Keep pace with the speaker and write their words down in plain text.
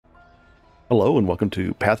Hello and welcome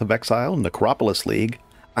to Path of Exile Necropolis League.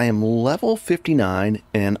 I am level 59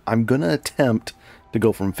 and I'm going to attempt to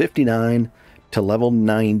go from 59 to level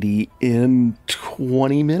 90 in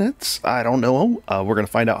 20 minutes. I don't know. We're going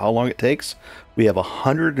to find out how long it takes. We have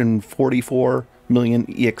 144 million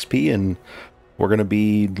EXP and we're going to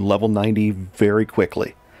be level 90 very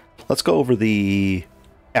quickly. Let's go over the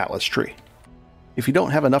Atlas tree. If you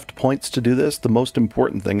don't have enough points to do this, the most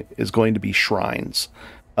important thing is going to be shrines.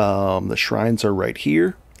 The shrines are right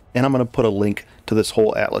here, and I'm going to put a link to this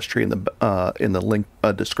whole Atlas tree in the link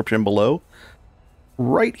description below.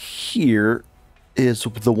 Right here is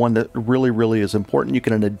the one that really is important. You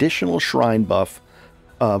get an additional shrine buff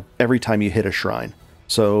every time you hit a shrine,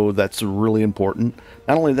 so that's really important.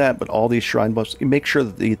 Not only that, but all these shrine buffs, you make sure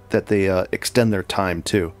that they extend their time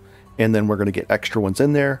too. And then we're going to get extra ones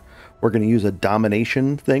in there. We're going to use a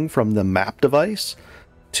domination thing from the map device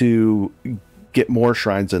to get more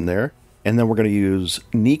shrines in there, and then we're going to use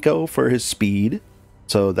Nico for his speed,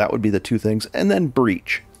 so that would be the two things, and then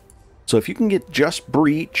Breach. So if you can get just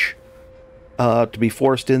Breach to be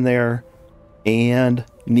forced in there, and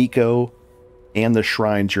Nico and the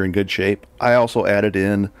shrines, you're in good shape. I also added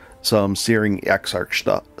in some Searing Exarch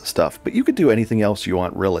stuff, but you could do anything else you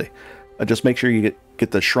want, really. Just make sure you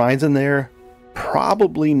get the shrines in there,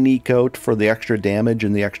 probably Nico for the extra damage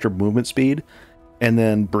and the extra movement speed, and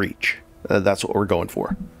then Breach. That's what we're going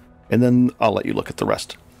for. And then I'll let you look at the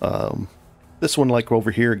rest. This one, like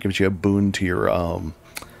over here, gives you a boon to your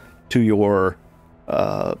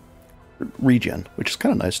regen, which is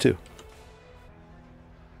kind of nice too.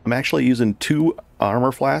 I'm actually using 2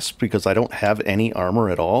 armor flasks because I don't have any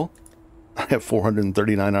armor at all. I have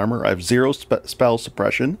 439 armor. I have 0 spell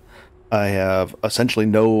suppression. I have essentially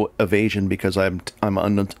no evasion because I took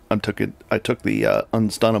the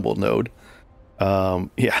unstunnable node.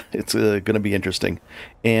 Yeah, it's going to be interesting.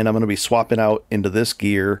 And I'm going to be swapping out into this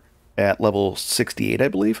gear at level 68, I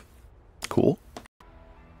believe. Cool.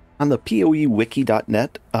 On the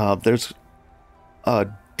PoEwiki.net, there's a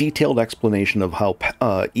detailed explanation of how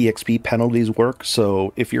EXP penalties work.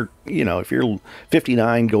 So if you're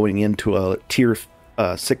 59 going into a tier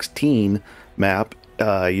 16 map,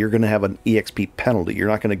 you're going to have an EXP penalty. You're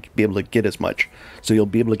not going to be able to get as much. So you'll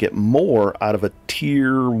be able to get more out of a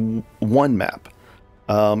tier 1 map.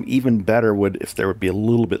 Even better would if there would be a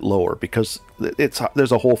little bit lower, because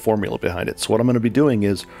there's a whole formula behind it. So what I'm going to be doing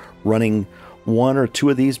is running 1 or 2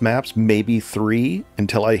 of these maps, maybe 3,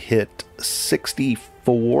 until I hit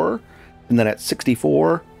 64. And then at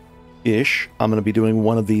 64-ish, I'm going to be doing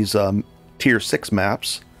one of these tier 6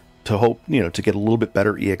 maps to hope, to get a little bit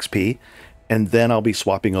better EXP. And then I'll be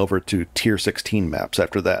swapping over to tier 16 maps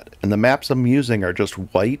after that. And the maps I'm using are just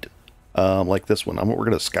white, like this one. We're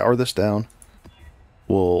going to scour this down.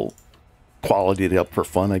 We'll quality it up for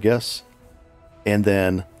fun, I guess. And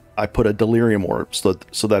then I put a delirium orb so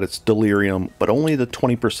that it's delirium, but only the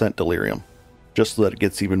 20% delirium, just so that it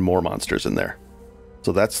gets even more monsters in there.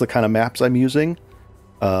 So that's the kind of maps I'm using.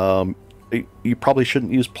 You probably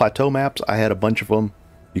shouldn't use plateau maps. I had a bunch of them.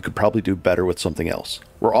 You could probably do better with something else.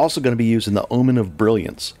 We're also going to be using the Omen of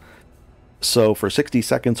Brilliance. So for 60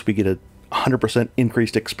 seconds, we get a 100%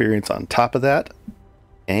 increased experience on top of that.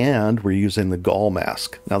 And we're using the Gall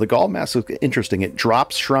Mask. Now the Gall Mask is interesting. It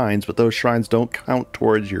drops shrines, but those shrines don't count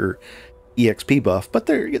towards your EXP buff. But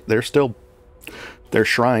they're still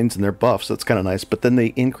shrines and they're buffs. So that's kind of nice. But then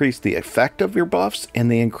they increase the effect of your buffs and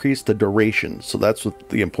they increase the duration. So that's what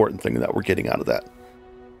the important thing that we're getting out of that.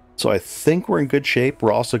 So I think we're in good shape.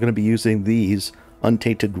 We're also going to be using these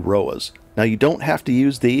Untainted Roas. Now you don't have to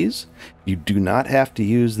use these. You do not have to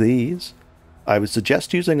use these. I would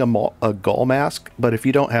suggest using a Gall Mask, but if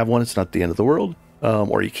you don't have one, it's not the end of the world,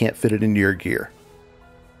 or you can't fit it into your gear.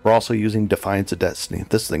 We're also using Defiance of Destiny.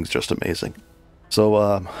 This thing's just amazing. So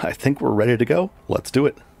I think we're ready to go. Let's do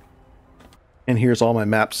it. And here's all my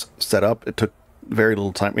maps set up. It took very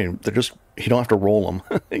little time. I mean, they're just, you don't have to roll them.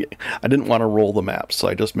 I didn't want to roll the maps, so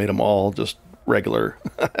I just made them all just regular.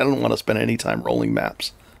 I don't want to spend any time rolling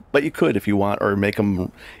maps. But you could if you want, or make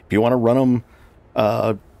them, if you want to run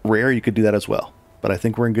them rare, you could do that as well. But I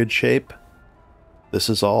think we're in good shape. This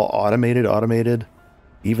is all automated.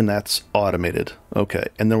 Even that's automated. Okay,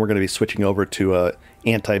 and then we're going to be switching over to a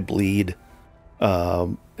anti-bleed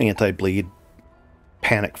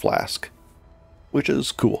panic flask, which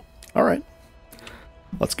is cool. All right,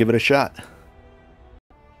 let's give it a shot.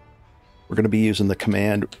 We're going to be using the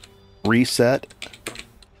command reset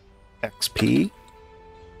XP.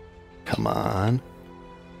 Come on,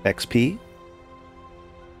 XP.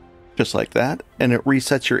 Just like that, and it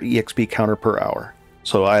resets your EXP counter per hour.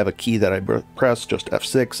 So I have a key that I press, just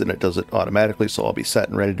F6, and it does it automatically, so I'll be set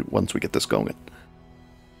and ready once we get this going.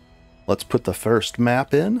 Let's put the first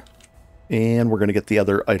map in, and we're going to get the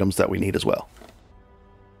other items that we need as well.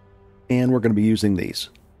 And we're going to be using these.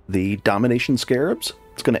 The Domination Scarabs,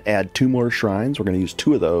 it's going to add 2 more shrines. We're going to use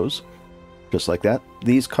 2 of those, just like that.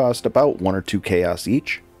 These cost about 1 or 2 chaos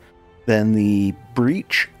each. Then the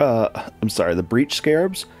Breach, the Breach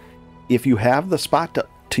Scarabs, if you have the spot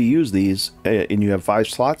to use these, and you have 5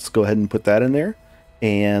 slots, go ahead and put that in there.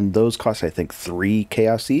 And those cost, I think, 3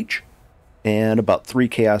 chaos each. And about 3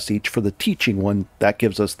 chaos each for the teaching one. That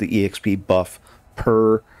gives us the EXP buff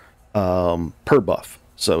per buff.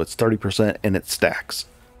 So it's 30% and it stacks.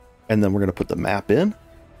 And then we're going to put the map in.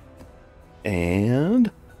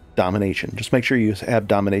 And Domination. Just make sure you have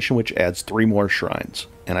Domination, which adds 3 more shrines.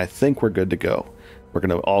 And I think we're good to go. We're going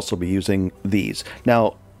to also be using these.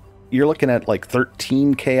 Now, you're looking at like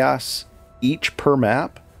 13 chaos each per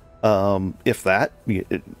map. If that,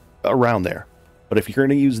 around there. But if you're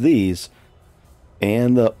going to use these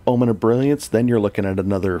and the Omen of Brilliance, then you're looking at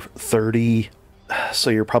another 30. So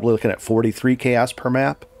you're probably looking at 43 chaos per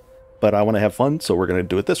map. But I want to have fun, so we're going to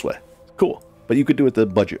do it this way. Cool. But you could do it the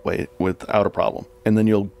budget way without a problem. And then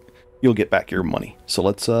you'll get back your money. So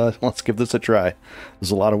let's give this a try.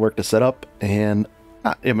 There's a lot of work to set up, and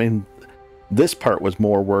I mean, this part was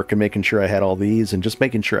more work and making sure I had all these and just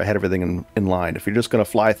making sure I had everything in line. If you're just going to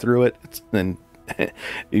fly through it, then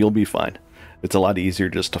you'll be fine. It's a lot easier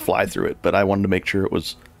just to fly through it, but I wanted to make sure it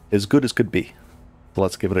was as good as could be. So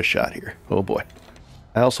let's give it a shot here. Oh boy.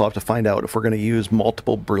 I also have to find out if we're going to use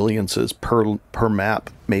multiple brilliances per map.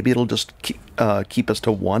 Maybe it'll just keep us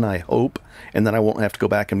to 1, I hope, and then I won't have to go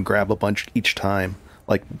back and grab a bunch each time.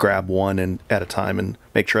 Like grab 1 and at a time and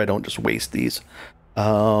make sure I don't just waste these.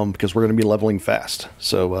 Because we're going to be leveling fast.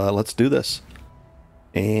 So let's do this.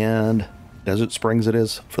 And Desert Springs it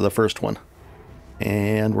is for the first one.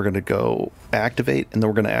 And we're going to go activate, and then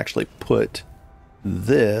we're going to actually put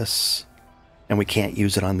this... And we can't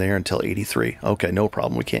use it on there until 83. Okay, no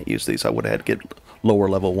problem. We can't use these. I would have had to get lower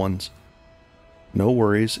level ones. No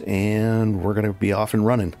worries. And we're going to be off and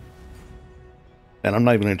running. And I'm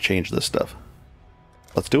not even going to change this stuff.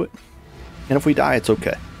 Let's do it. And if we die, it's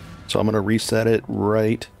okay. So I'm going to reset it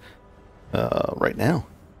right now.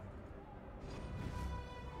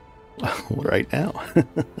 Right now.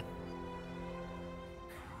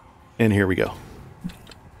 And here we go.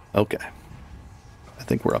 Okay. I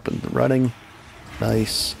think we're up and running.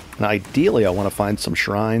 Nice. And ideally, I want to find some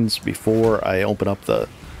shrines before I open up the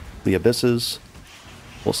abysses.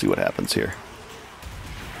 We'll see what happens here.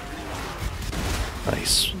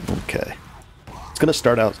 Nice. Okay. It's going to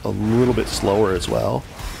start out a little bit slower as well.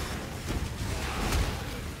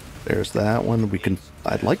 There's that one.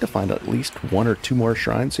 I'd like to find at least 1 or 2 more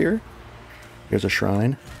shrines here. Here's a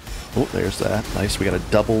shrine. Oh, there's that. Nice. We got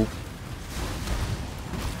a double.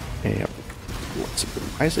 And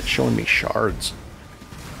why is it showing me shards?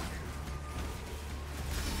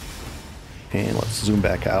 And let's zoom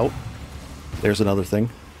back out. There's another thing.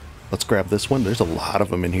 Let's grab this one. There's a lot of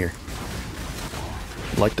them in here.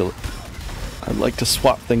 I'd like to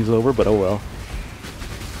swap things over, but oh well.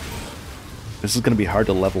 This is going to be hard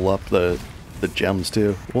to level up the gems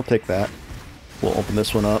too. We'll take that. We'll open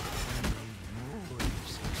this one up.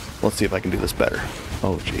 Let's see if I can do this better.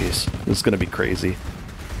 Oh jeez. This is going to be crazy.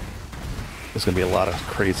 There's going to be a lot of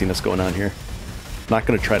craziness going on here. Not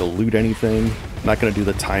going to try to loot anything. Not going to do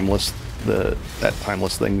the timeless, that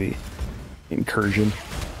timeless thing, the incursion.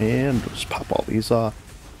 And just pop all these off.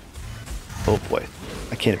 Oh boy,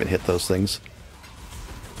 I can't even hit those things.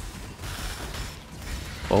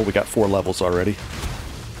 Oh, we got 4 levels already.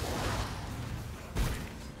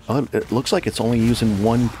 Oh, it looks like it's only using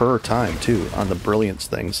 1 per time too on the brilliance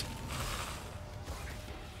things.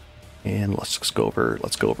 And let's go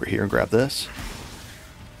over here and grab this.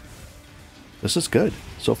 This is good.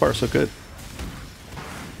 So far, so good.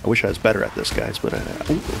 I wish I was better at this, guys, but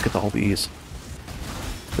oh, look at all these.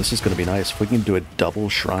 This is going to be nice. If we can do a double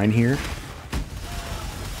shrine here.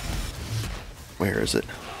 Where is it?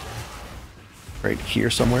 Right here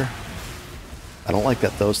somewhere. I don't like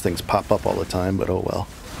that those things pop up all the time, but oh well.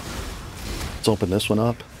 Let's open this one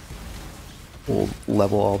up. We'll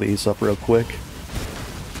level all these up real quick.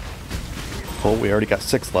 Oh, we already got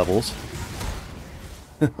 6 levels.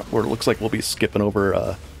 Or it looks like we'll be skipping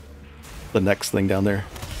over the next thing down there.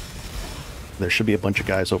 There should be a bunch of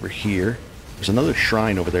guys over here. There's another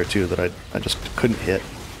shrine over there too that I just couldn't hit.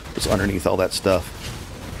 It's underneath all that stuff.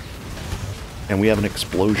 And we have an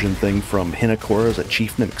explosion thing from Hinakora's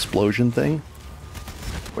achievement explosion thing.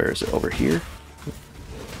 Where is it? Over here?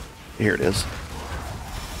 Here it is.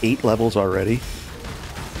 8 levels already.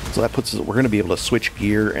 So that puts us, we're going to be able to switch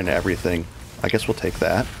gear and everything. I guess we'll take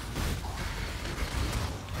that.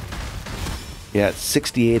 Yeah, at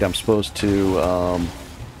 68, I'm supposed to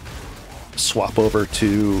swap over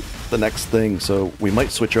to the next thing. So we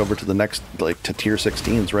might switch over to the next, like, to tier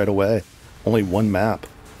 16s right away. Only one map.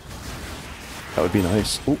 That would be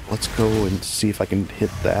nice. Oh, let's go and see if I can hit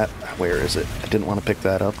that. Where is it? I didn't want to pick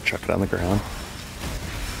that up. Chuck it on the ground.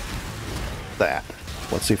 That.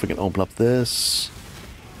 Let's see if we can open up this.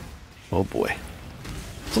 Oh boy.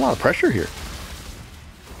 There's a lot of pressure here.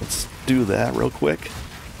 Let's do that real quick.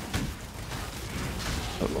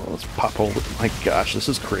 Oh, let's pop over. My gosh, this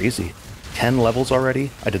is crazy. 10 levels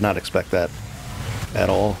already? I did not expect that at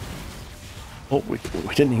all. Oh, we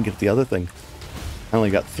didn't even get the other thing. I only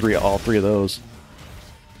got all three of those.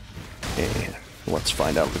 And let's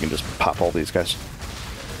find out if we can just pop all these guys.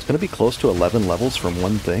 It's going to be close to 11 levels from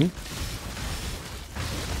one thing.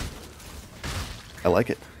 I like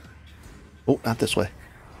it. Oh, not this way.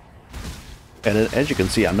 And as you can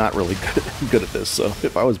see, I'm not really good at this, so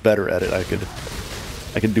if I was better at it, I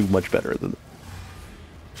could do much better than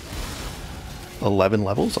 11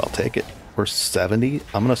 levels. I'll take it. We're 70.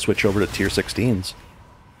 I'm going to switch over to tier 16s.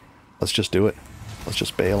 Let's just do it. Let's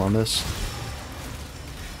just bail on this.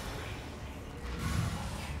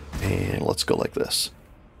 And let's go like this.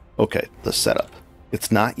 Okay, the setup.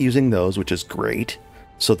 It's not using those, which is great.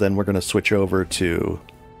 So then we're going to switch over to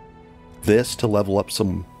this to level up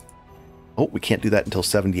some... Oh, we can't do that until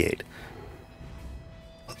 78.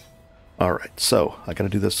 Alright, so I got to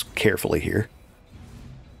do this carefully here.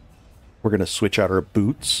 We're going to switch out our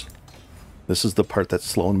boots. This is the part that's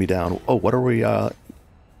slowing me down. Oh, what are we...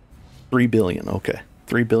 3 billion, okay.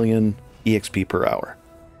 3 billion EXP per hour.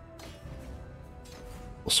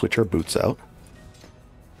 We'll switch our boots out.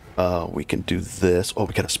 We can do this. Oh,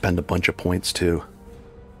 we got to spend a bunch of points too.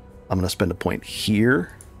 I'm going to spend a point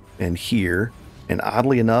here and here. And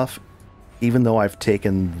oddly enough, even though I've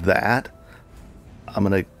taken that, I'm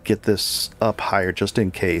going to get this up higher just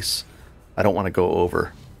in case. I don't want to go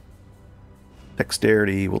over.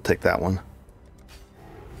 Dexterity, we'll take that one.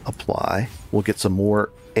 Apply. We'll get some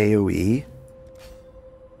more AoE.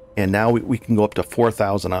 And now we can go up to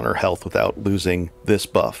 4,000 on our health without losing this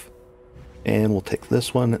buff. And we'll take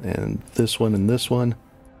this one and this one and this one.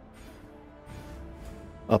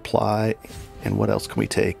 Apply. And what else can we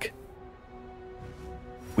take?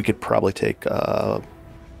 We could probably take that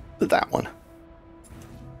one.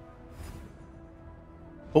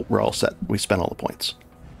 Oh, we're all set. We spent all the points.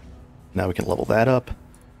 Now we can level that up.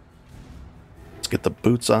 Let's get the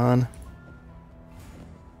boots on.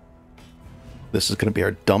 This is going to be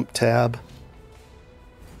our dump tab.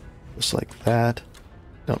 Just like that.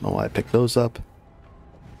 Don't know why I picked those up.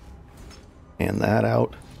 And that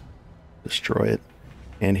out. Destroy it.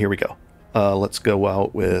 And here we go. Let's go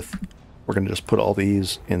out with... We're going to just put all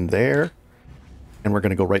these in there. And we're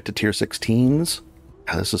going to go right to tier 16s.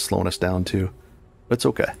 Ah, this is slowing us down too. But it's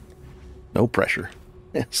okay. No pressure.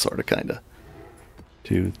 Sort of, kind of.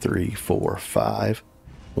 2, 3, 4, 5.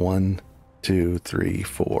 1, 2, 3,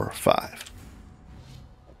 4, 5.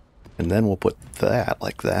 And then we'll put that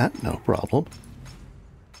like that. No problem.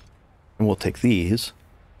 And we'll take these.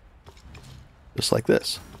 Just like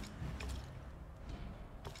this.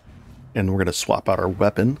 And we're going to swap out our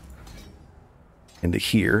weapon. Into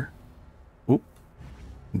here. Oop.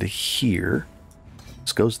 Into here.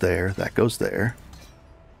 This goes there. That goes there.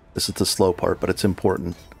 This is the slow part, but it's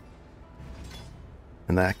important.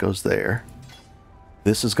 And that goes there.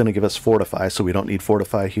 This is going to give us Fortify, so we don't need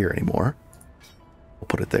Fortify here anymore. We'll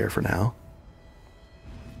put it there for now.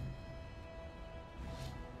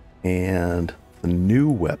 And the new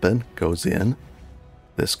weapon goes in.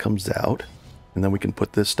 This comes out. And then we can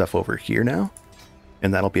put this stuff over here now.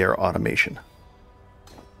 And that'll be our automation.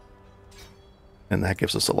 And that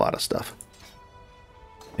gives us a lot of stuff.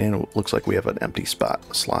 And it looks like we have an empty slot,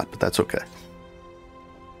 but that's okay.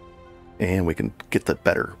 And we can get the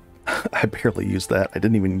better. I barely used that. I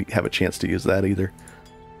didn't even have a chance to use that either.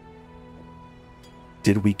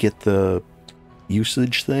 Did we get the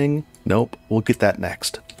usage thing? Nope. We'll get that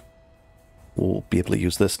next. We'll be able to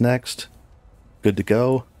use this next. Good to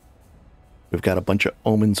go. We've got a bunch of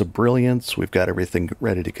Omens of Brilliance. We've got everything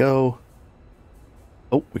ready to go.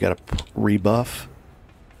 Oh, we got a rebuff.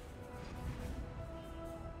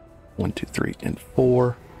 1, 2, 3, and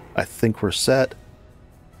 4. I think we're set.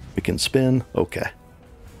 We can spin. Okay.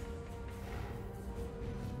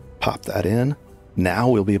 Pop that in. Now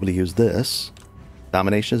we'll be able to use this.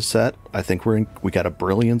 Domination is set. I think we got a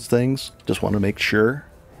Brilliance things. Just want to make sure.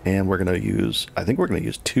 And we're going to use, I think we're going to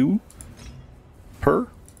use 2 per.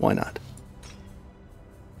 Why not?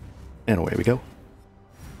 And away we go.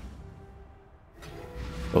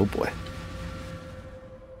 Oh boy.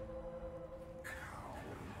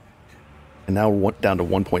 And now we're down to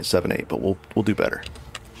 1.78, but we'll do better.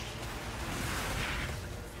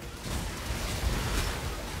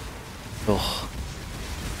 Oh.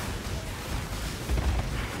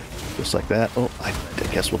 Just like that. Oh, I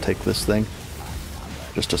guess we'll take this thing.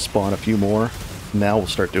 Just to spawn a few more. Now we'll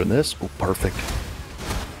start doing this. Oh, perfect.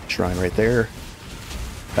 Shrine right there.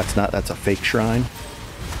 That's a fake shrine.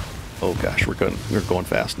 Oh gosh, we're going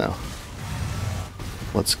fast now.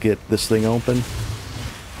 Let's get this thing open.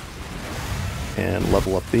 And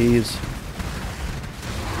level up these.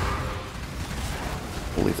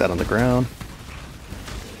 We'll leave that on the ground.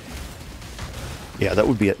 Yeah, that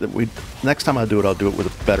would be it. Next time I'll do it with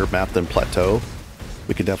a better map than Plateau.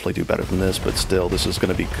 We can definitely do better than this, but still, this is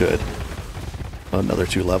going to be good. Another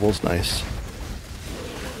 2 levels, nice.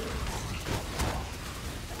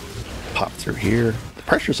 Pop through here. The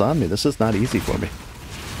pressure's on me. This is not easy for me.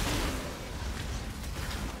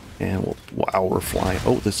 And wow, we're flying.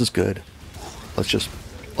 Oh, this is good. Let's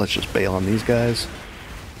just bail on these guys.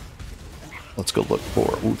 Let's go look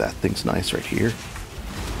for. Ooh, that thing's nice right here.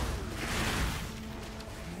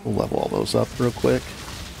 We'll level all those up real quick.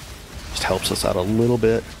 Just helps us out a little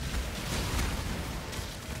bit.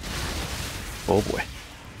 Oh boy.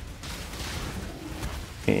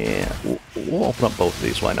 And we'll open up both of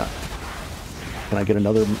these. Why not? Can I get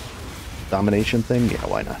another domination thing? Yeah,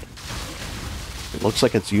 why not? It looks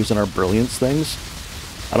like it's using our brilliance things.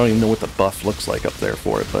 I don't even know what the buff looks like up there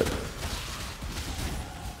for it, but...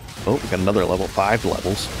 Oh, we got another level. 5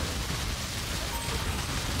 levels.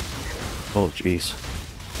 Oh, jeez.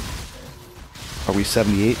 Are we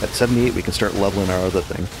 78? At 78, we can start leveling our other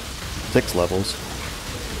thing. 6 levels.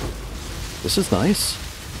 This is nice.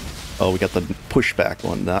 Oh, we got the pushback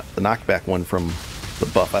one, not the knockback one from the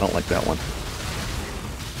buff. I don't like that one.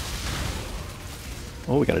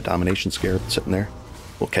 Oh, we got a domination scare sitting there.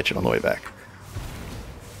 We'll catch it on the way back.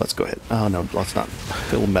 Let's go ahead. Oh, no, let's not.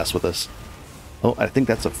 It'll mess with us. Oh, I think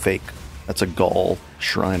that's a fake. That's a Gaul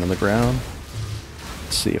shrine on the ground.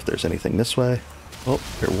 Let's see if there's anything this way. Oh,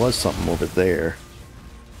 there was something over there.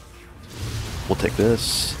 We'll take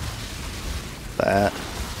this. That.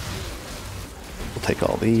 We'll take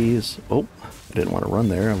all these. Oh, I didn't want to run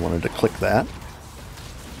there. I wanted to click that.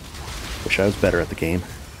 Wish I was better at the game.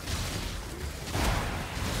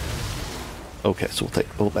 Okay, so we'll take...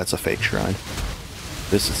 Oh, that's a fake shrine.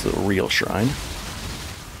 This is the real shrine.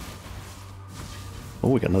 Oh,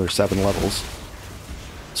 we got another 7 levels.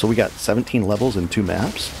 So we got 17 levels in 2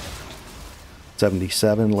 maps.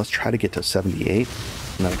 77. Let's try to get to 78.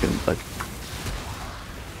 And then I can, like...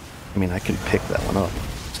 I mean, I can pick that one up.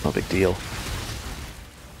 It's no big deal.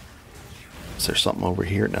 Is there something over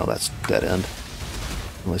here? No, that's dead end.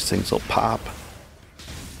 These things will pop.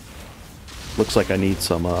 Looks like I need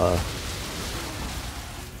some,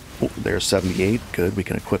 Oh, there's 78. Good, we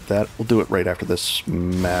can equip that. We'll do it right after this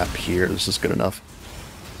map here. This is good enough.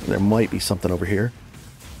 There might be something over here.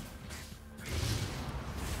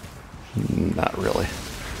 Not really.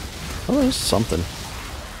 Oh, there's something.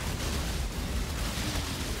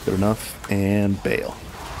 Good enough. And bail.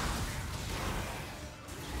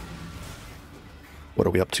 What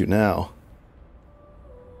are we up to now?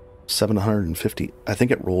 750. I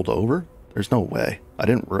think it rolled over. There's no way. I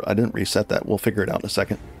didn't reset that. We'll figure it out in a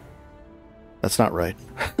second. That's not right.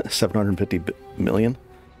 750 million.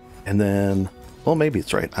 And then, well, maybe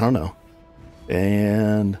it's right. I don't know.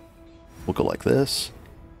 And we'll go like this.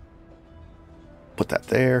 Put that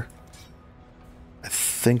there. I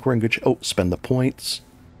think we're in good shape. Oh, spend the points.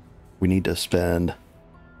 We need to spend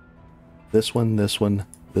this one, this one,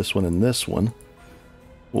 this one, and this one.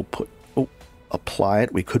 We'll put, oh, apply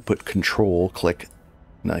it. We could put control, click.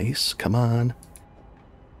 Nice. Come on.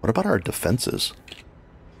 What about our defenses?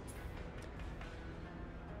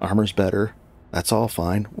 Armor's better. That's all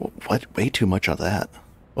fine. What? Way too much of that.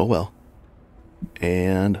 Oh well.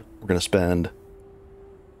 And we're going to spend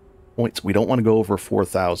points. We don't want to go over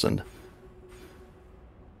 4,000.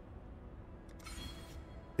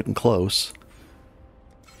 Getting close.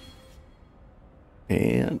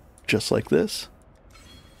 And just like this.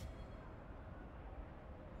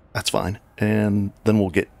 That's fine. And then we'll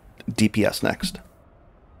get DPS next.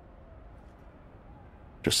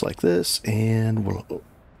 Just like this. And we'll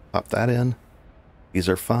pop that in. These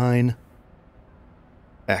are fine.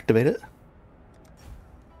 Activate it.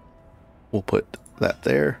 We'll put that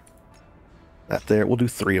there. That there. We'll do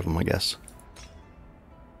 3 of them, I guess.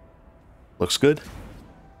 Looks good.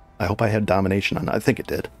 I hope I had domination on it. I think it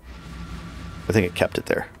did. I think it kept it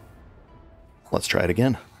there. Let's try it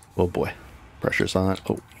again. Oh boy. Pressure's on.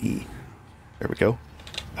 Oh, E. There we go.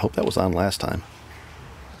 I hope that was on last time.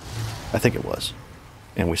 I think it was.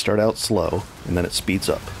 And we start out slow, and then it speeds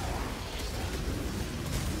up.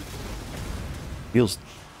 Feels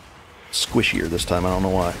squishier this time, I don't know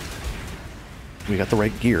why. We got the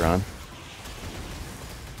right gear on.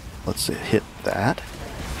 Let's hit that.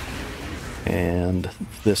 And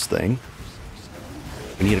this thing.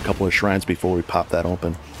 We need a couple of shrines before we pop that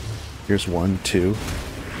open. Here's 1, 2.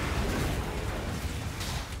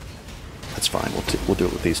 That's fine, we'll do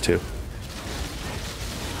it with these 2.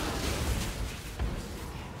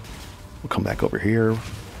 We'll come back over here,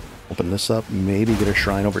 open this up, maybe get a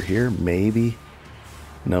shrine over here, maybe.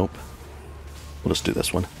 Nope. We'll just do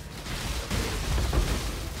this one.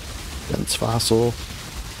 Dense fossil.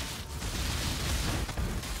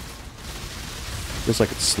 Feels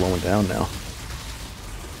like it's slowing down now.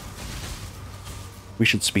 We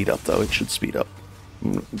should speed up though, it should speed up.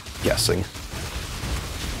 I'm guessing.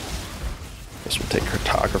 Guess we'll take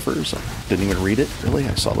cartographers. I didn't even read it, really.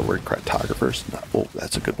 I saw the word cartographers. No, oh,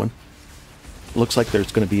 that's a good one. Looks like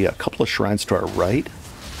there's going to be a couple of shrines to our right.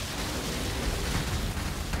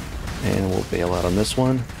 And we'll bail out on this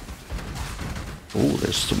one. Oh,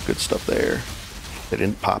 there's some good stuff there. They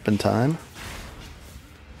didn't pop in time.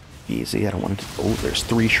 Easy, I don't want to... Oh, there's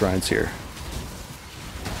 3 shrines here.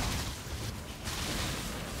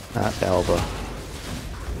 Not Alva.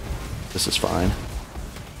 This is fine.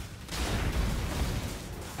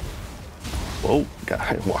 Whoa, God,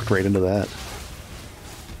 I walked right into that.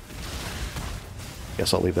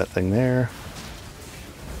 Guess I'll leave that thing there.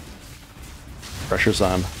 Pressure's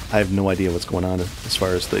on. I have no idea what's going on as far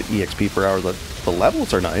as the EXP per hour. The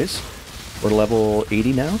levels are nice. We're level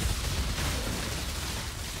 80 now.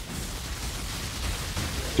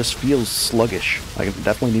 Just feels sluggish. I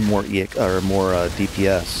definitely need more more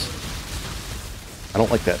DPS. I don't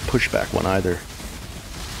like that pushback one either.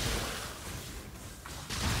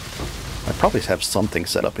 I probably have something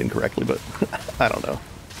set up incorrectly, but I don't know.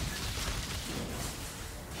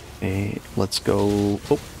 And let's go...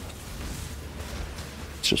 Oh.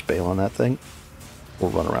 Let's just bail on that thing.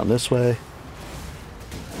 We'll run around this way.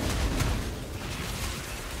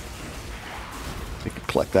 We can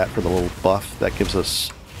collect that for the little buff. That gives us,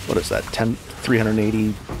 what is that,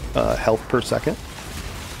 380 health per second.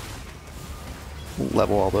 We'll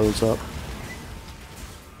level all those up.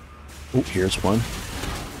 Oh, here's one.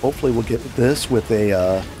 Hopefully we'll get this with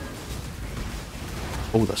a...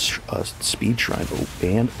 Oh, the speed shrine. Oh,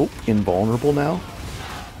 and... Oh, invulnerable now.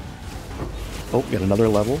 Oh, get another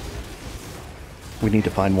level. We need to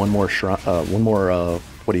find one more shrine... one more,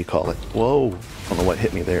 what do you call it? Whoa. I don't know what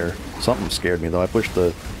hit me there. Something scared me, though. I pushed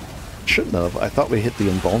the... Shouldn't have. I thought we hit the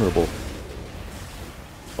invulnerable.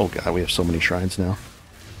 Oh, God, we have so many shrines now.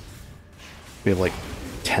 We have, like,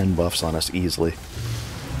 10 buffs on us easily.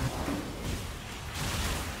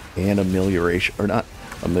 And amelioration... Or not...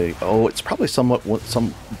 Oh, it's probably somewhat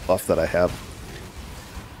some buff that I have.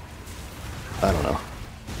 I don't know.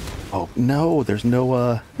 Oh no, there's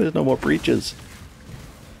no more breaches.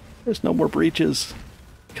 There's no more breaches.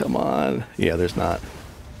 Come on. Yeah, there's not.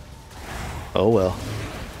 Oh well.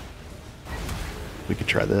 We could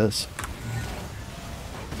try this.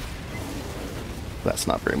 That's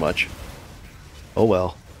not very much. Oh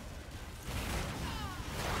well.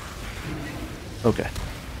 Okay.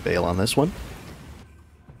 Bail on this one.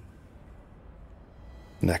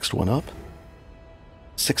 Next one up.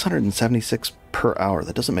 676 per hour.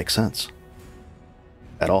 That doesn't make sense.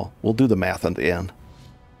 At all. We'll do the math at the end.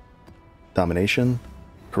 Domination.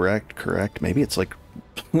 Correct, correct. Maybe it's like...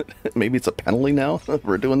 maybe it's a penalty now if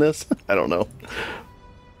we're doing this. I don't know.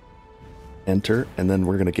 Enter. And then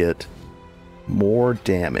we're going to get more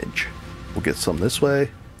damage. We'll get some this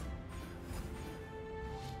way.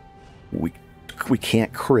 We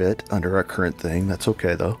can't crit under our current thing. That's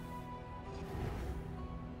okay, though.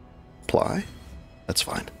 Apply. That's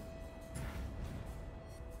fine.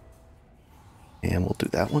 And we'll do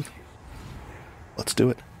that one. Let's do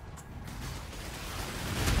it.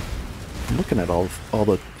 I'm looking at all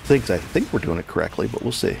the things. I think we're doing it correctly, but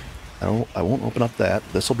we'll see. I won't open up that.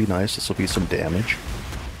 This will be nice. This will be some damage.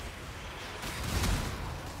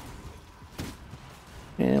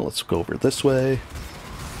 And let's go over this way.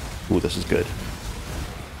 Ooh, this is good.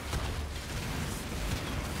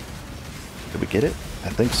 Did we get it? I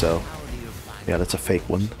think so. Yeah, that's a fake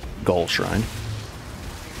one. Gull Shrine.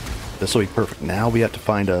 This will be perfect. Now we have to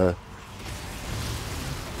find a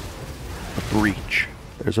breach.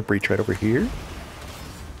 There's a breach right over here.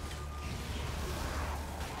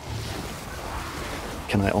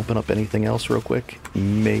 Can I open up anything else real quick?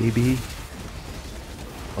 Maybe.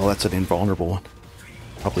 Oh, that's an invulnerable one.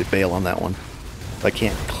 Probably bail on that one. If I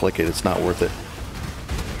can't click it, it's not worth it.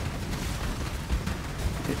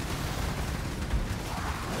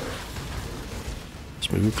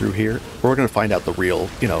 Smooth through here. We're going to find out the real,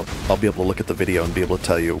 you know, I'll be able to look at the video and be able to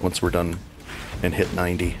tell you once we're done and hit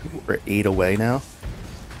 90. We're 8 away now.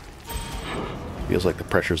 Feels like the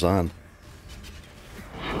pressure's on.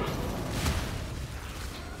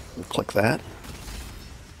 We'll click that.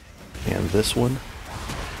 And this one.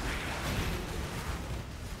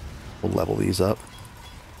 We'll level these up.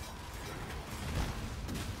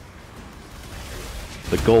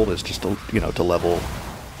 The goal is just to, you know, to level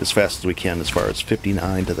as fast as we can as far as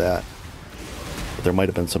 59 to that. But there might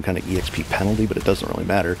have been some kind of EXP penalty, but it doesn't really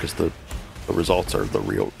matter because the results are the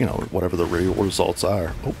real, you know, whatever the real results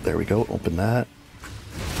are. Oh, there we go. Open that.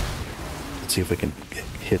 Let's see if we can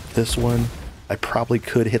hit this one. I probably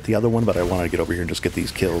could hit the other one, but I want to get over here and just get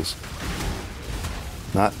these kills.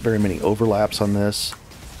 Not very many overlaps on this.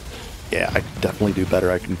 Yeah, I definitely do better.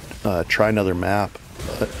 I can try another map.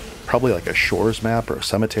 Probably like a shores map or a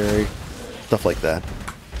cemetery. Stuff like that.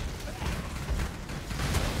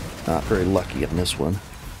 Not very lucky in this one.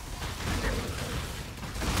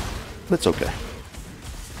 But it's okay.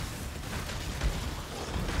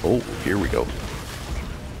 Oh, here we go.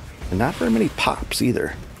 And not very many pops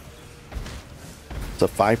either. It's a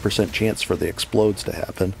 5% chance for the explodes to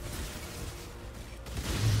happen.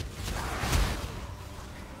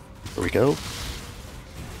 There we go.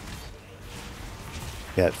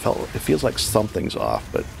 Yeah, it feels like something's off,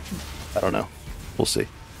 but I don't know. We'll see.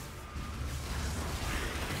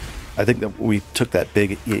 I think that we took that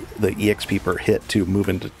the EXP per hit to move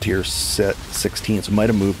into tier 16, so might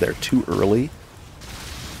have moved there too early.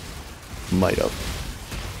 Might have.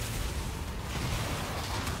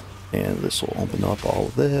 And this will open up all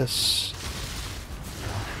of this.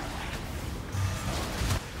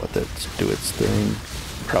 Let that do its thing.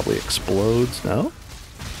 Probably explodes. No?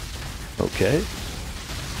 Okay.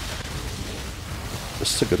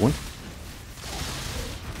 This is a good one.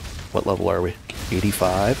 What level are we?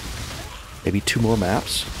 85. Maybe 2 more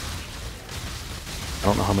maps. I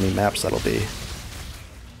don't know how many maps that'll be.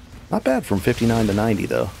 Not bad from 59 to 90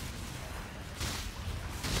 though.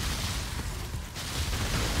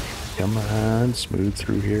 Come on, smooth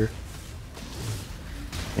through here.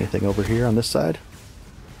 Anything over here on this side?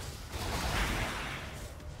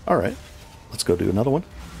 Alright, let's go do another one.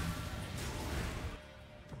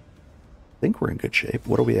 I think we're in good shape.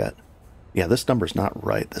 What are we at? Yeah, this number's not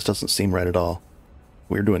right. This doesn't seem right at all.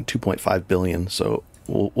 We're doing 2.5 billion, so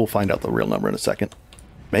we'll find out the real number in a second.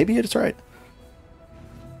 Maybe it's right.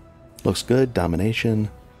 Looks good. Domination.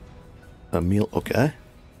 A meal. Okay.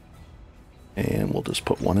 And we'll just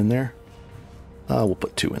put 1 in there. We'll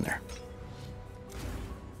put 2 in there.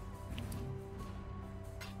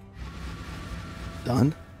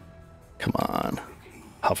 Done. Come on.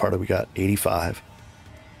 How far do we got? 85.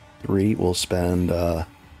 3. We'll spend 1,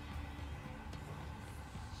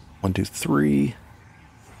 2, 3.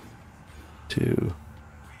 2,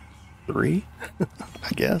 3. I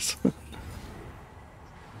guess.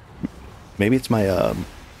 Maybe it's my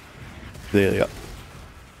the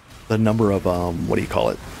number of what do you call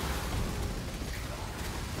it?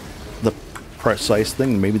 The precise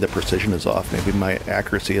thing. Maybe the precision is off. Maybe my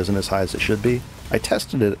accuracy isn't as high as it should be. I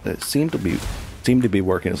tested it. It seemed to be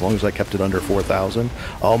working as long as I kept it under 4,000.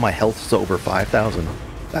 Oh, my health is over 5,000.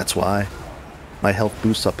 That's why. My health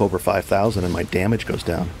boosts up over 5,000 and my damage goes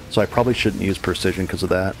down. So I probably shouldn't use precision because of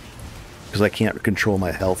that. Because I can't control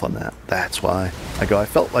my health on that. That's why. I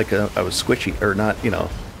felt like I was squishy, or not, you know,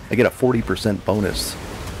 I get a 40% bonus,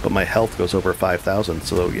 but my health goes over 5,000,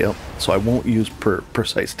 so yep. So I won't use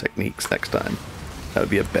precise techniques next time. That would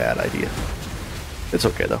be a bad idea. It's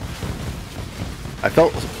okay though. I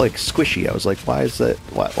felt like squishy. I was like, why is that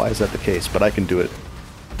the case? But I can do it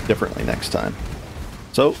differently next time.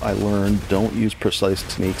 So I learned don't use precise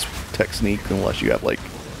technique unless you have like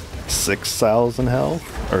 6,000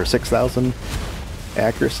 health or 6,000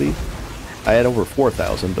 accuracy. I had over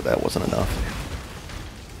 4,000, but that wasn't enough.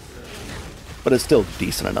 But it's still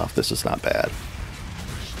decent enough. This is not bad.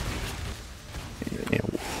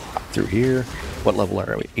 And through here. What level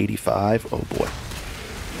are we? 85. Oh boy.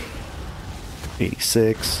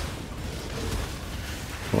 86.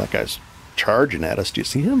 Well, that guy's charging at us. Do you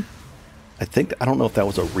see him? I don't know if that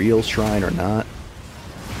was a real shrine or not.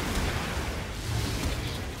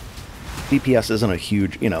 DPS isn't a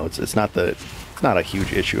huge, you know, it's not a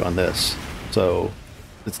huge issue on this. So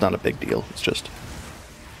it's not a big deal. It's just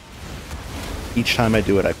each time I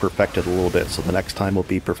do it, I perfect it a little bit. So the next time will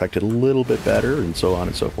be perfected a little bit better, and so on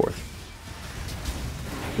and so forth.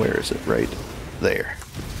 Where is it? Right there.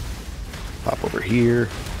 Pop over here.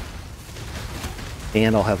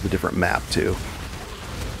 And I'll have the different map too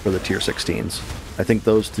for the tier 16s. I think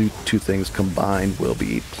those two things combined will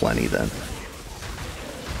be plenty then.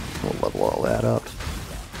 We'll level all that up.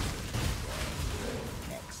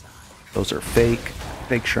 Those are fake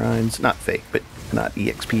shrines. Not fake, but not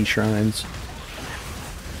EXP shrines.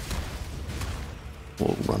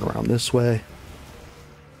 We'll run around this way.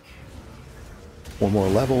 4 more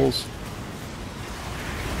levels.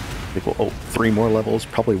 I think we'll, 3 more levels,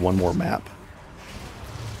 probably 1 more map.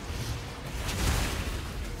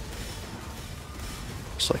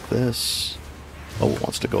 Just like this. Oh, it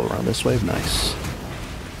wants to go around this way. Nice.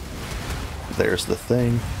 There's the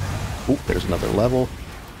thing. Oh, there's another level.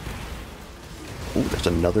 Oh, there's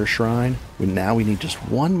another shrine. Now we need just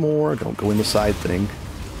 1 more. Don't go in the side thing.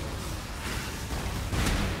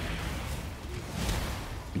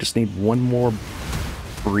 We just need 1 more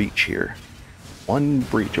breach here. 1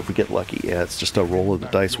 breach if we get lucky. Yeah, it's just a roll of the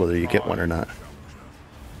dice whether you get one or not.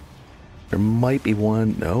 There might be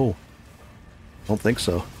one. No. Don't think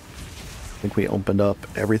so. I think we opened up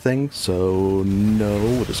everything, so no.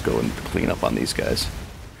 We'll just go and clean up on these guys.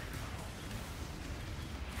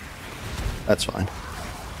 That's fine.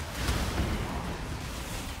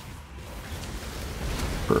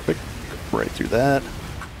 Perfect. Right through that.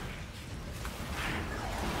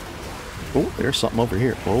 Oh, there's something over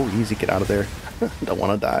here. Oh, easy, get out of there. Don't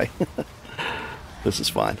want to die. This is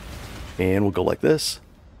fine. And we'll go like this.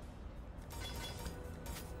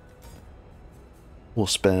 We'll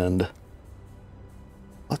spend,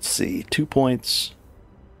 let's see, 2 points.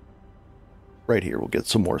 Right here, we'll get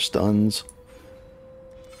some more stuns.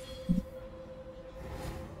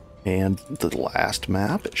 And the last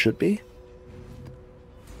map, it should be.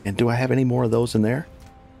 And do I have any more of those in there?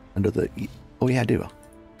 Under the... Oh, yeah, I do.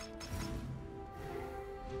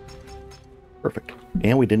 Perfect.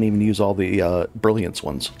 And we didn't even use all the brilliance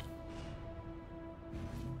ones.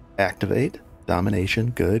 Activate.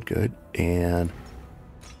 Domination. Good, good. And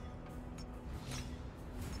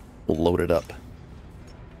we'll load it up.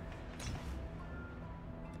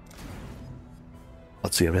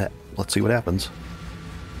 Let's see what happens.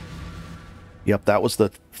 Yep, that was the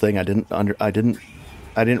thing. I didn't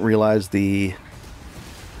realize the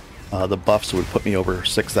buffs would put me over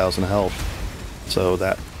 6,000 health. So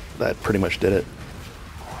that pretty much did it.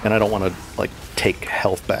 And I don't want to like take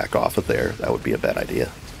health back off of there. That would be a bad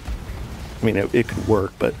idea. I mean, it could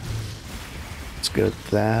work, but it's good.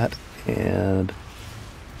 That and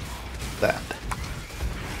that.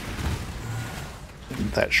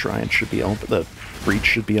 And that shrine should be open. The breach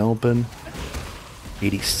should be open.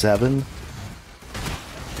 87.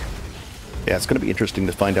 Yeah, it's going to be interesting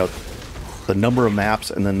to find out the number of maps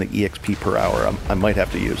and then the EXP per hour I might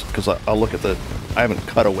have to use, because I'll look at the... I haven't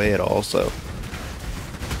cut away at all, so...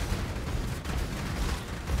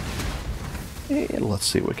 And let's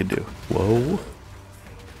see what we can do. Whoa.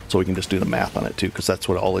 So we can just do the math on it, too, because that's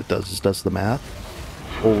what all it does, is does the math.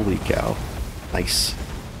 Holy cow. Nice.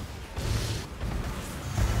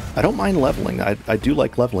 I don't mind leveling. I do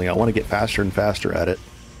like leveling. I want to get faster and faster at it.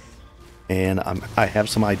 And I have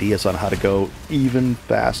some ideas on how to go even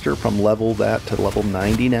faster from level that to level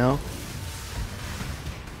 90 now.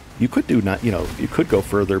 You could do not, you could go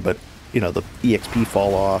further, but the EXP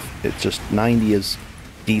fall off. It's just 90 is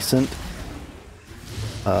decent.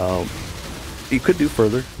 You could do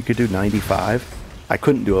further. You could do 95. I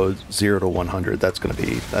couldn't do a 0 to 100. That's going to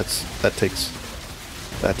be that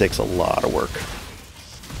takes a lot of work.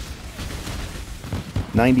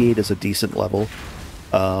 98 is a decent level.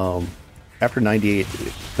 After 98,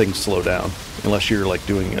 things slow down. Unless you're like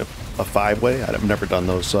doing a 5-way. I've never done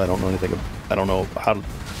those, so I don't know anything. I don't know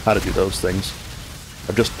how to do those things.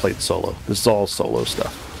 I've just played solo. This is all solo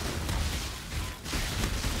stuff.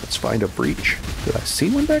 Let's find a breach. Did I see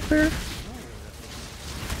one back there?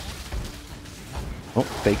 Oh,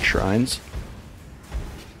 fake shrines.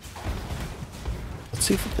 Let's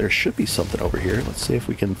see if there should be something over here. Let's see if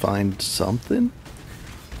we can find something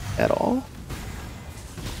at all.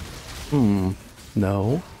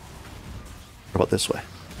 No. What about this way?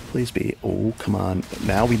 Please be. Oh, come on.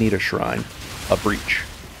 Now we need a shrine. A breach.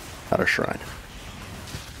 Not a shrine.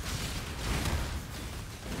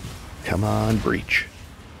 Come on, breach.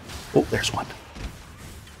 Oh, there's one.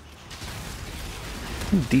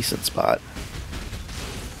 Decent spot.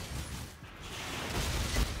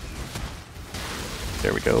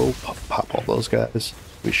 There we go. Pop all those guys.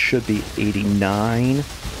 We should be 89.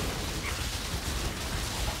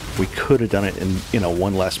 We could have done it in,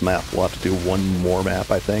 one less map. We'll have to do one more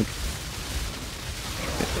map, I think.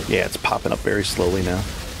 Yeah, it's popping up very slowly now.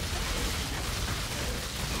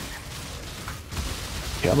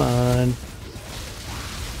 Come on.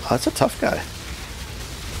 Oh, that's a tough guy.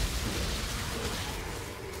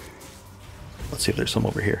 Let's see if there's some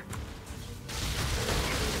over here.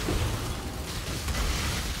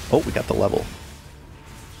 Oh, we got the level.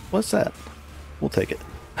 What's that? We'll take it.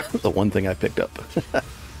 The one thing I picked up.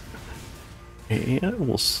 And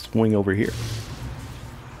we'll swing over here.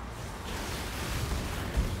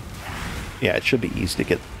 Yeah, it should be easy to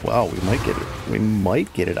get. Wow, we might get it. We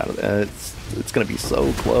might get it out of there. It's going to be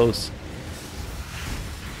so close.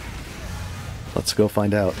 Let's go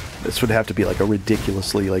find out. This would have to be like a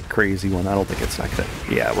ridiculously like crazy one. I don't think it's not gonna.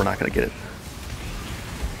 Yeah, we're not gonna get it.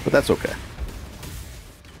 But that's okay.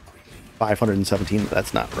 517.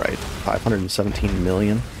 That's not right. 517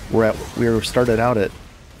 million. We started out at.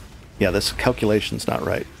 Yeah, this calculation's not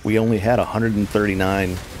right. We only had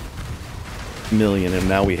 139 million, and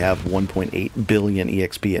now we have 1.8 billion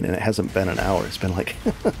EXP, and it hasn't been an hour. It's been like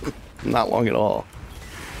not long at all.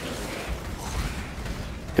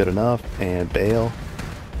 Good enough, and bail.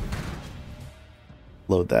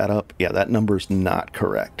 Load that up. Yeah, that number's not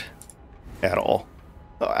correct at all.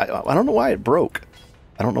 I don't know why it broke.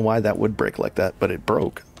 I don't know why that would break like that, but it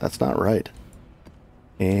broke. That's not right.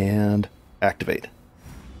 And activate.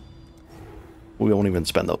 We won't even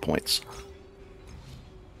spend the points.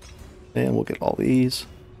 And we'll get all these.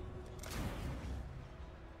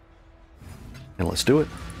 And let's do it.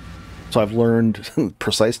 So I've learned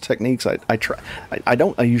precise techniques. I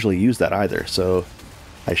don't usually use that either, so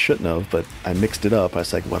I shouldn't have, but I mixed it up. I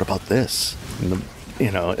was like, what about this? And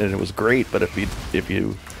and it was great, but if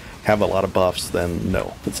you have a lot of buffs, then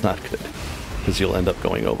no, it's not good, because you'll end up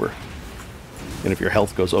going over. And if your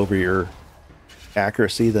health goes over your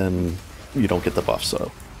accuracy, then you don't get the buff,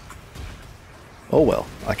 so. Oh well,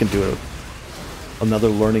 I can do another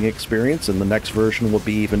learning experience, and the next version will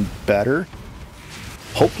be even better.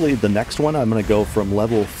 Hopefully the next one I'm going to go from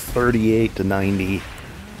level 38 to 90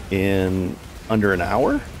 in under an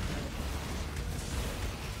hour.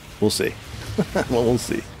 We'll see. Well, we'll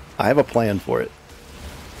see. I have a plan for it.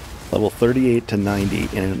 Level 38 to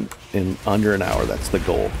 90 in under an hour. That's the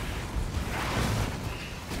goal.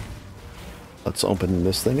 Let's open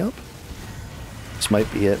this thing up. This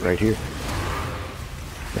might be it right here.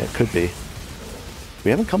 Yeah, it could be.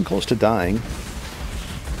 We haven't come close to dying.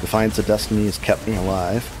 Defiance of Destiny has kept me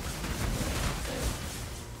alive.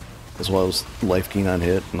 As well as life gain on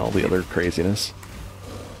hit and all the other craziness.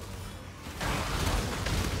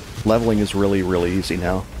 Leveling is really, really easy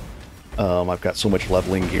now. I've got so much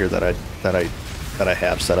leveling gear that I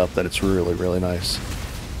have set up that it's really, really nice.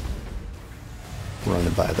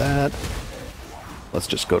 Running by that. Let's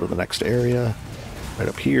just go to the next area. Right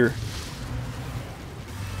up here.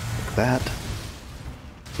 Like that.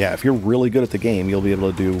 Yeah, if you're really good at the game, you'll be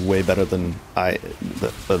able to do way better than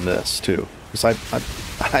this too. Because I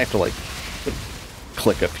have to like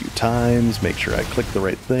click a few times, make sure I click the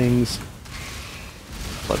right things.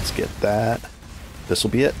 Let's get that. This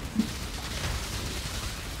will be it.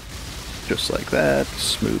 Just like that.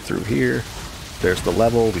 Smooth through here. There's the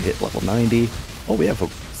level. We hit level 90. Oh, we have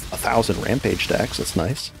 1,000 rampage stacks. That's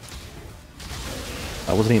nice.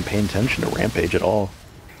 I wasn't even paying attention to rampage at all,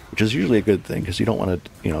 which is usually a good thing because you don't want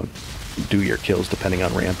to, do your kills depending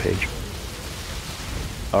on rampage.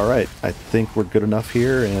 All right, I think we're good enough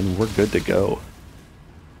here, and we're good to go.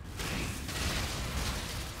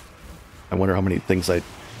 I wonder how many things I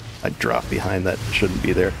dropped behind that shouldn't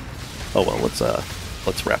be there. Oh well, let's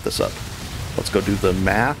wrap this up. Let's go do the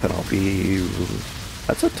math, and I'll be.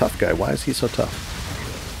 That's a tough guy. Why is he so tough?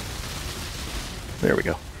 There we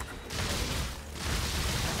go.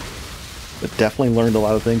 But definitely learned a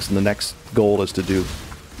lot of things, and the next goal is to do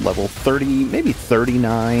level 30, maybe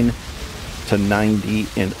 39 to 90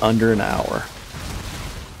 in under an hour.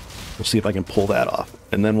 We'll see if I can pull that off,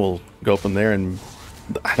 and then we'll go from there. And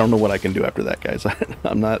I don't know what I can do after that, guys.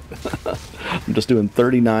 I'm not. I'm just doing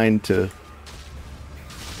 39 to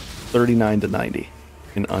 90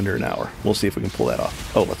 in under an hour. We'll see if we can pull that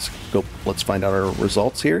off. Oh, let's go. Let's find out our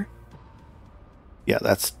results here. Yeah,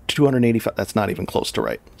 that's 285. That's not even close to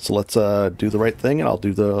right. So let's do the right thing, and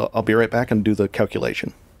I'll be right back and do the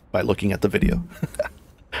calculation by looking at the video.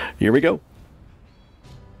 Here we go.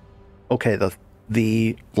 Okay,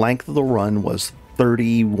 the length of the run was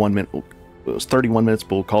 31 minutes. It was 31 minutes,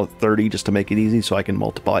 but we'll call it 30 just to make it easy, so I can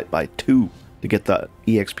multiply it by 2 to get the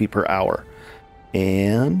EXP per hour.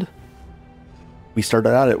 And we started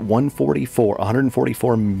out at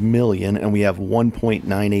 144 million, and we have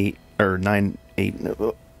 1.98 or 98,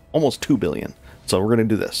 almost 2 billion. So we're going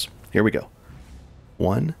to do this. Here we go.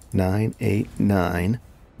 1989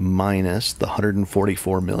 minus the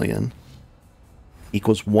 144 million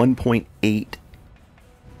equals 1.8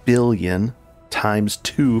 billion times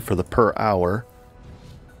 2 for the per hour.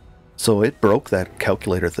 So it broke that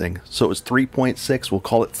calculator thing. So it was 3.6. We'll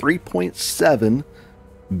call it 3.7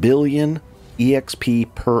 billion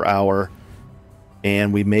EXP per hour,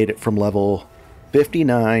 and we made it from level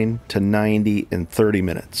 59 to 90 in 30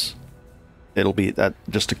 minutes. It'll be that,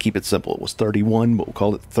 just to keep it simple. It was 31, but we'll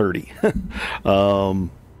call it 30.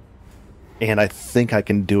 And I think I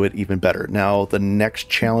can do it even better. Now, the next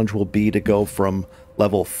challenge will be to go from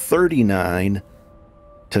level 39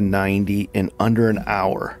 to 90 in under an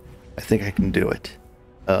hour. I think I can do it.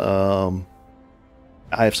 I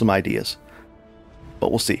have some ideas, but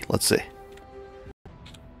we'll see. Let's see.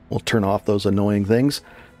 We'll turn off those annoying things.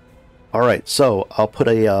 All right, so I'll put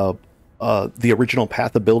the original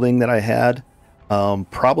path of building that I had.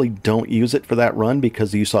 Probably don't use it for that run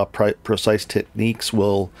because you saw precise techniques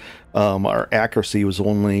will, our accuracy was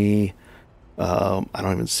only, I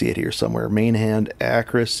don't even see it here somewhere. Main hand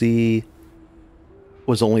accuracy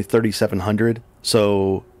was only 3,700.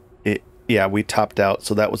 So yeah, we topped out.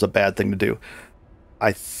 So that was a bad thing to do.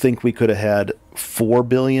 I think we could have had 4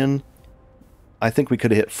 billion. I think we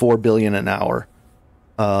could have hit 4 billion an hour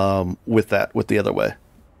with the other way.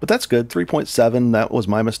 But that's good. 3.7, that was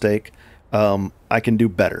my mistake. I can do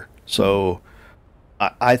better. So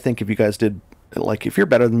I think if you guys did, like, if you're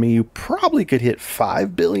better than me, you probably could hit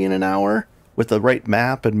 5 billion an hour with the right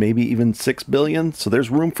map and maybe even 6 billion. So there's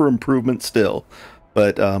room for improvement still.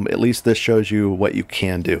 But at least this shows you what you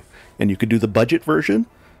can do. And you could do the budget version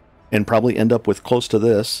and probably end up with close to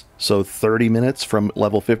this. So 30 minutes from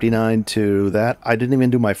level 59 to that. I didn't even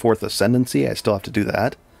do my 4th ascendancy. I still have to do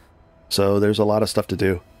that. So there's a lot of stuff to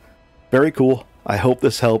do. Very cool. I hope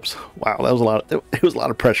this helps. Wow, that was a lot. It was a lot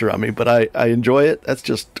of pressure on me, but I enjoy it. That's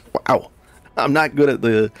just, wow. I'm not good at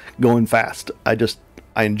the going fast. I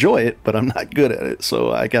enjoy it, but I'm not good at it.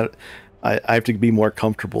 So I have to be more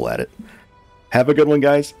comfortable at it. Have a good one,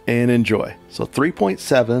 guys, and enjoy. So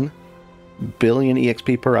 3.7 billion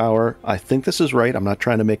EXP per hour. I think this is right. I'm not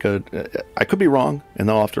trying to make I could be wrong, and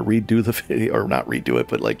I'll have to redo the video, or not redo it,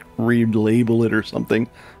 but like relabel it or something.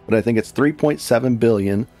 But I think it's 3.7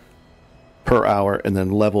 billion per hour, and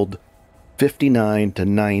then leveled 59 to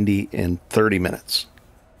 90 in 30 minutes,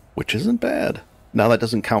 which isn't bad. Now that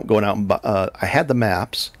doesn't count going out and I had the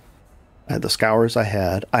maps, I had the scours, I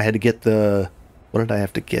had to get the, what did I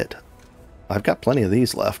have to get? I've got plenty of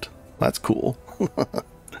these left. That's cool.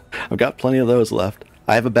 I've got plenty of those left.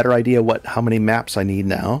 I have a better idea how many maps I need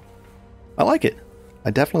now. I like it.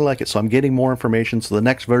 I definitely like it. So I'm getting more information. So the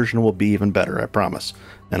next version will be even better, I promise.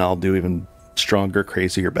 And I'll do even stronger,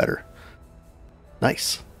 crazier, better.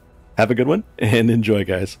 Nice. Have a good one and enjoy,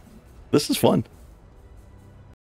 guys. This is fun.